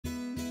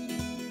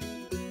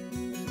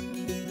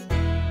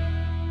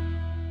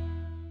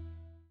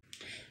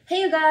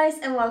Hey you guys,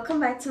 and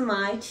welcome back to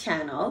my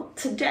channel.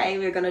 Today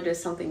we're gonna do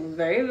something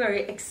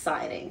very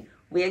exciting.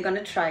 We are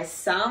gonna try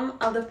some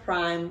of the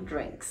Prime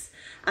drinks.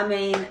 I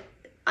mean,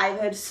 I've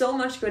heard so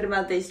much good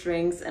about these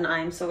drinks and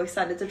I'm so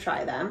excited to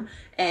try them.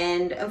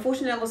 And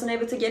unfortunately I wasn't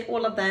able to get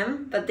all of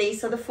them, but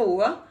these are the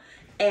four.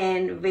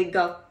 And we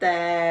got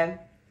the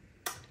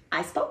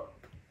ice pop,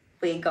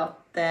 we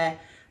got the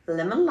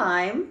lemon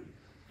lime,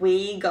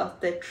 we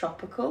got the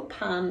tropical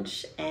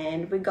punch,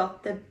 and we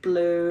got the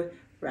blue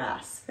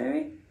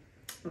raspberry.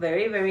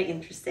 Very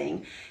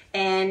interesting.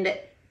 And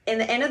in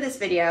the end of this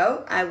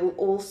video I will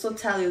also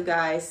tell you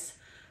guys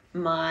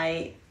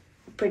my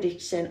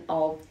prediction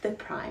of the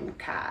Prime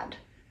card,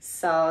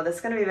 so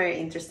that's gonna be very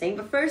interesting.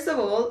 But first of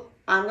all,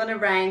 I'm gonna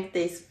rank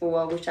these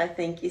four, which I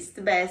think is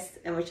the best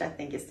and which I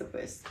think is the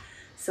worst.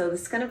 So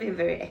this is gonna be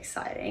very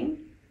exciting.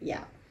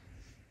 Yeah,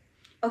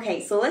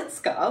 okay, so let's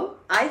go.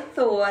 I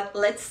thought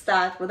let's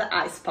start with the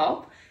ice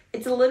pop.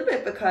 It's a little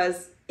bit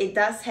because it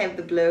does have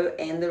the blue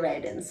and the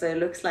red in, so it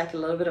looks like a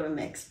little bit of a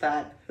mix,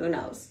 but who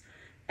knows.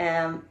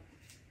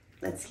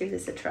 Let's give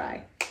this a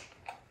try.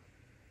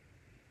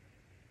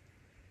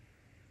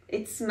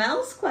 It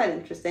smells quite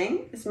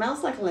interesting. It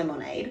smells like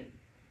lemonade.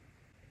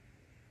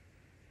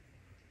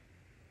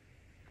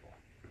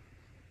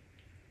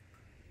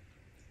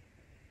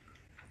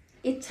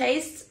 It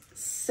tastes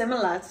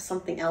similar to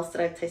something else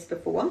that I've tasted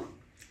before.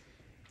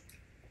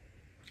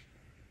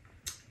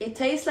 It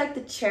tastes like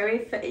the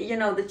cherry, you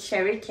know, the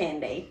cherry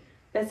candy.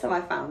 That's how I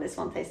found this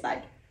one tastes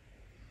like.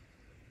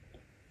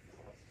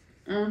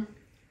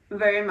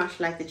 Very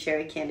much like the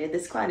cherry candy.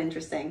 That's quite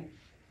interesting,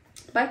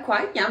 but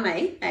quite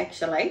yummy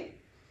actually.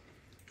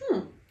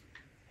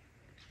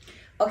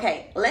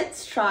 Okay,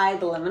 let's try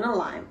the lemon and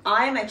lime.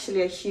 I'm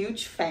actually a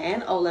huge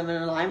fan of lemon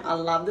and lime. I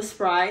love the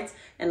Sprites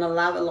and I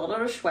love a lot of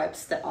the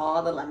Schweppes that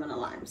are the lemon and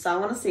lime. So I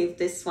want to see if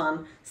this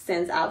one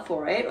stands out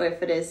for it, or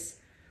if it is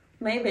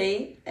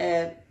maybe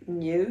a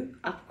new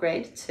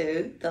upgrade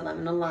to the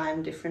lemon and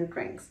lime different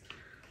drinks.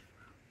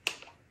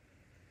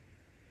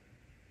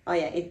 Oh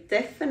yeah, it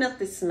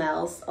definitely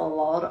smells a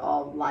lot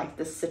of like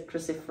the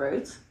citrusy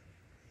fruit.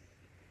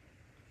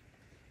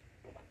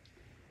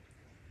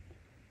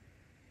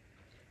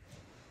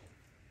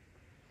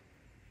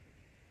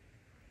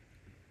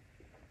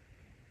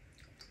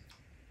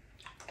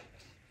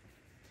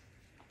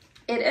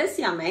 It is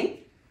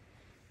yummy,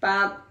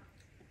 but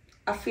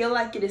I feel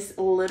like it is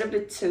a little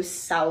bit too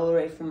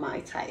soury for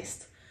my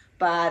taste,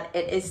 but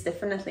it is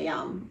definitely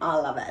yum. I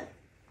love it.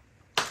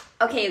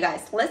 Okay, you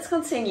guys, let's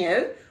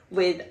continue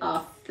with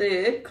our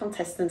third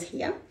contestant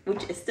here,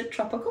 which is the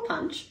tropical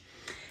punch.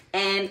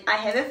 And I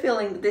have a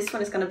feeling that this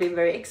one is going to be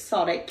very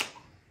exotic.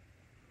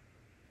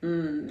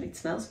 It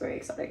smells very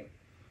exotic.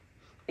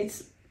 It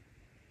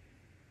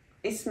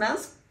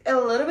smells a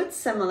little bit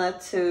similar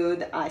to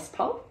the ice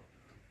pop.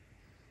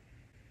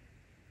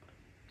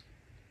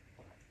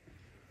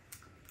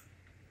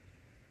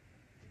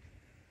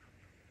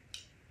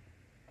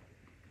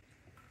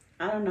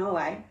 I don't know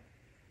why.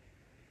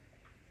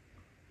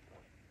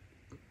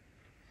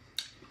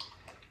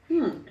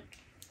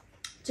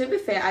 To be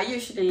fair, I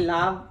usually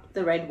love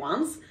the red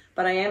ones,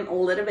 but I am a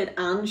little bit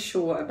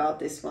unsure about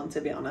this one,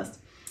 to be honest.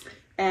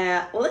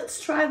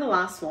 Let's try the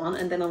last one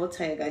and then I will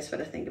tell you guys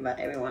what I think about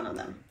every one of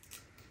them.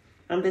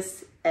 And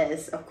this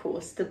is, of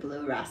course, the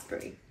blue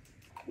raspberry.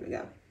 Here we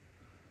go.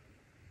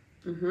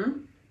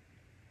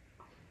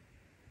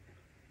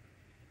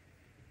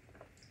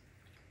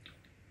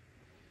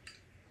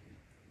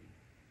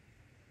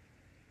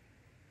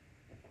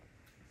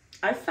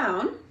 I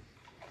found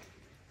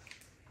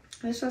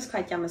this was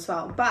quite yummy as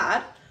well,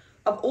 but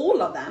of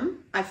all of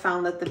them, I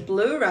found that the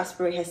blue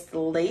raspberry has the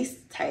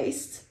least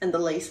taste and the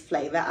least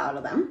flavor out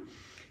of them.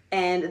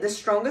 And the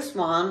strongest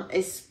one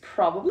is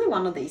probably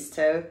one of these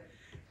two.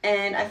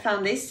 And I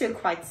found these two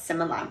quite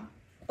similar.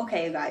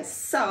 Okay, you guys,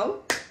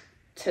 so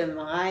to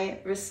my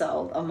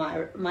result of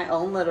my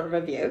own little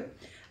review,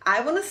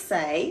 I want to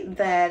say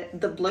that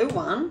the blue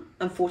one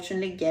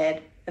unfortunately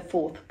get a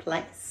 4th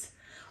place,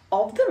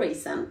 of the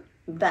reason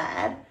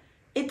that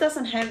it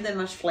doesn't have that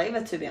much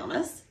flavor, to be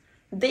honest.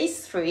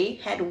 These three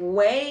had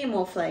way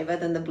more flavor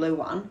than the blue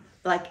one,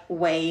 like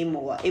way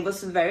more. It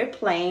was very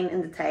plain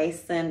in the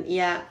taste, and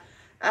yeah,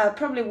 I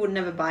probably would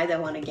never buy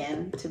that one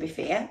again, to be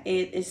fair.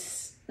 It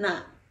is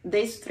not.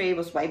 These three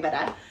was way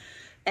better.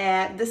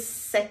 The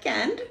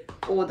second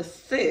or the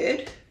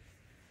third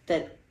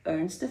that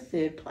earns the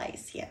 3rd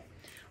place here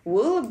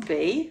will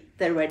be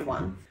the red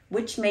one,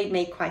 which made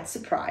me quite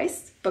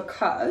surprised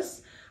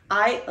because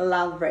I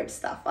love red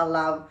stuff. I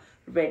love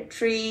red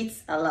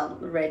treats, I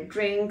love red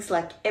drinks,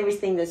 like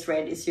everything that's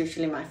red is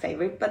usually my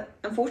favorite, but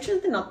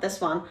unfortunately not this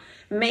one.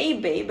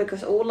 Maybe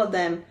because all of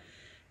them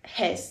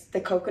has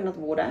the coconut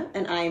water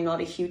and I am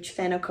not a huge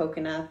fan of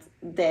coconut.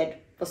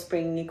 That was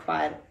bringing me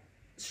quite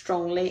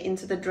strongly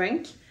into the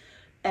drink.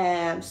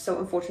 So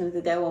unfortunately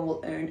that one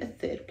will earn a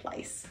 3rd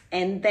place.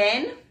 And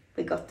then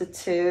we got the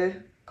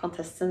 2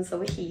 contestants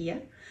over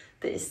here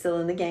that is still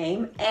in the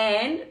game,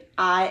 and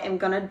I am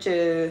gonna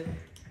do,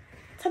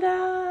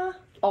 ta-da,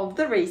 of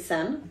the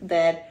reason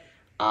that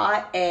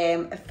I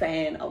am a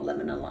fan of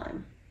lemon and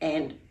lime.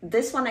 And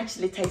this one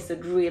actually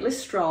tasted really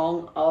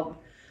strong of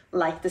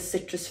like the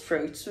citrus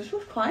fruits, which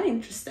was quite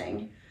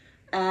interesting.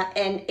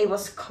 And it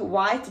was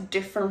quite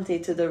differently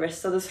to the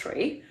rest of the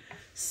three.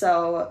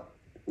 So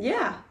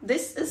yeah,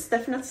 this is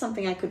definitely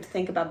something I could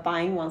think about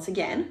buying once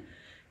again.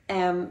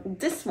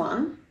 This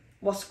one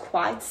was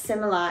quite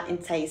similar in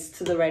taste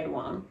to the red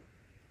one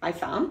I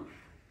found.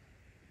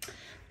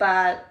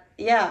 But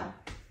yeah,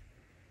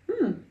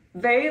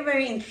 very,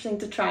 very interesting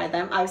to try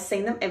them. I've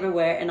seen them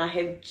everywhere and I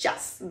have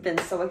just been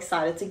so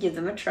excited to give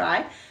them a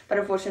try. But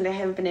unfortunately, I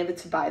haven't been able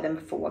to buy them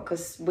before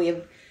because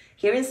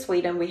here in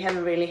Sweden, we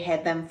haven't really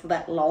had them for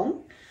that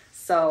long.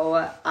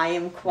 So I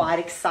am quite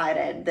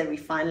excited that we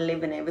finally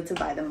been able to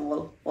buy them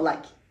all, or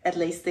like at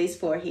least these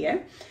 4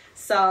 here.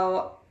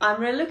 So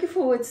I'm really looking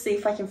forward to see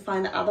if I can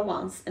find the other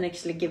ones and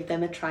actually give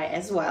them a try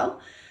as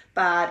well.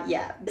 But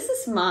yeah, this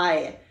is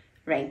my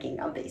ranking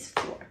of these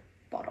 4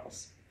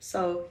 bottles.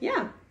 So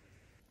yeah,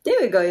 there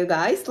we go, you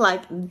guys.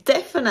 Like,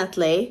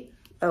 definitely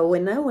a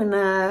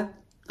winner.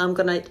 I'm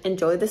gonna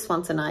enjoy this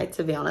one tonight,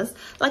 to be honest.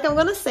 Like, I'm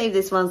gonna save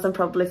these ones and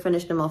probably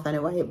finish them off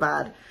anyway,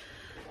 but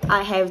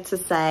I have to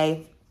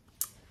say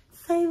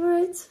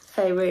favorite.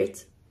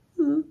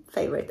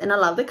 And I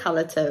love the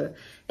color too.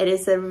 It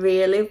is a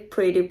really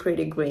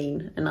pretty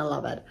green and I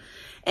love it.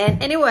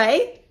 And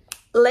anyway,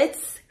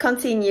 let's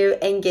continue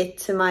and get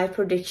to my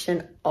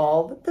prediction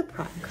of the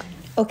prime card.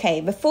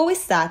 Okay, before we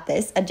start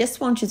this, I just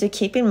want you to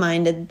keep in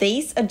mind that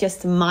these are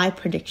just my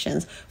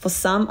predictions for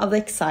some of the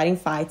exciting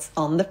fights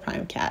on the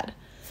prime card.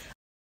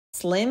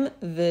 Slim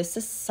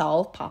versus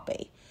Soul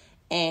Puppy.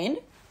 And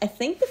I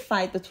think the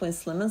fight between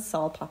Slim and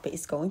Soul Puppy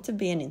is going to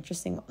be an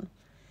interesting one.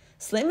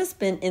 Slim has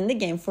been in the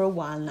game for a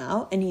while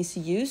now and he's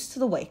used to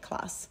the weight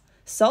class.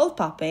 Soul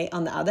Puppy,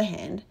 on the other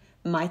hand,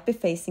 might be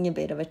facing a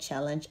bit of a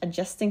challenge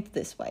adjusting to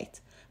this weight.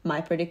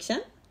 My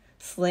prediction?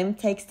 Slim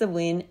takes the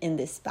win in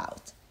this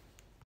bout.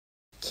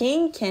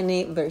 King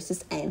Kenny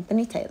versus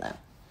Anthony Taylor.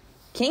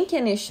 King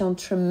Kenny has shown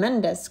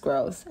tremendous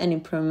growth and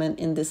improvement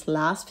in these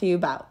last few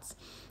bouts,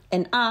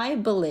 and I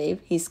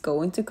believe he's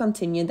going to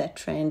continue that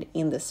trend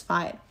in this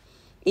fight.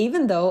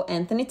 Even though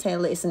Anthony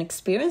Taylor is an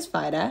experienced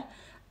fighter,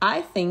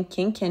 I think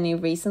King Kenny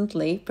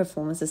recently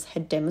performances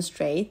had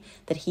demonstrated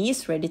that he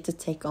is ready to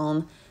take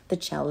on the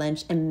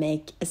challenge and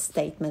make a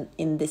statement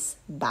in this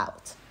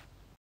bout.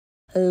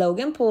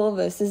 Logan Paul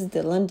versus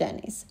Dylan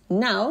Dennis.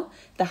 Now,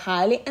 the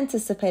highly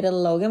anticipated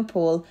Logan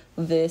Paul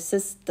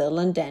versus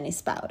Dylan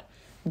Dennis bout.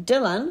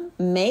 Dylan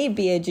may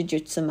be a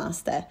jiu-jitsu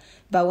master,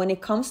 but when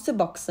it comes to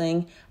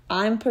boxing,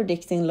 I'm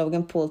predicting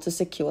Logan Paul to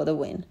secure the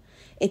win.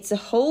 It's a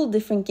whole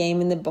different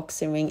game in the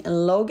boxing ring,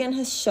 and Logan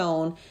has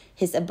shown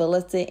his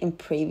ability in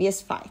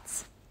previous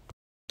fights.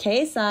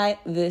 KSI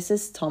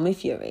versus Tommy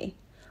Fury.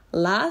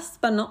 Last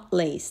but not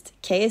least,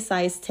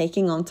 KSI is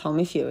taking on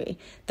Tommy Fury.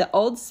 The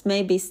odds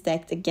may be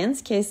stacked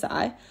against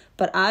KSI,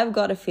 but I've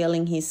got a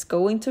feeling he's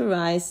going to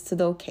rise to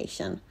the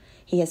occasion.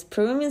 He has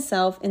proven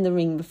himself in the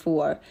ring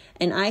before,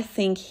 and I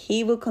think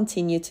he will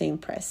continue to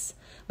impress.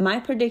 My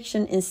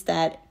prediction is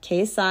that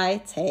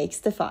KSI takes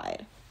the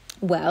fight.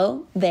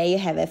 Well, there you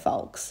have it,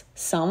 folks.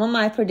 Some of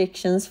my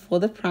predictions for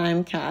the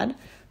prime card.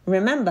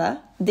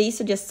 Remember,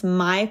 these are just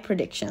my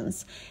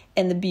predictions.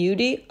 And the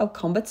beauty of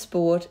combat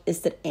sport is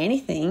that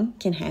anything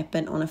can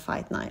happen on a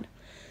fight night.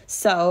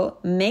 So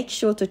make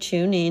sure to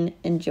tune in,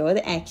 enjoy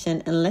the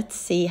action, and let's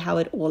see how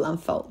it all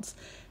unfolds.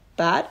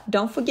 But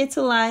don't forget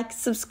to like,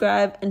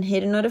 subscribe, and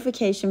hit the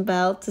notification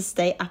bell to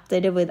stay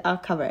updated with our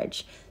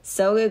coverage.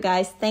 So you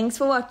guys, thanks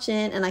for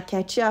watching, and I'll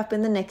catch you up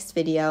in the next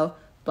video.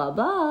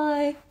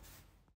 Bye-bye!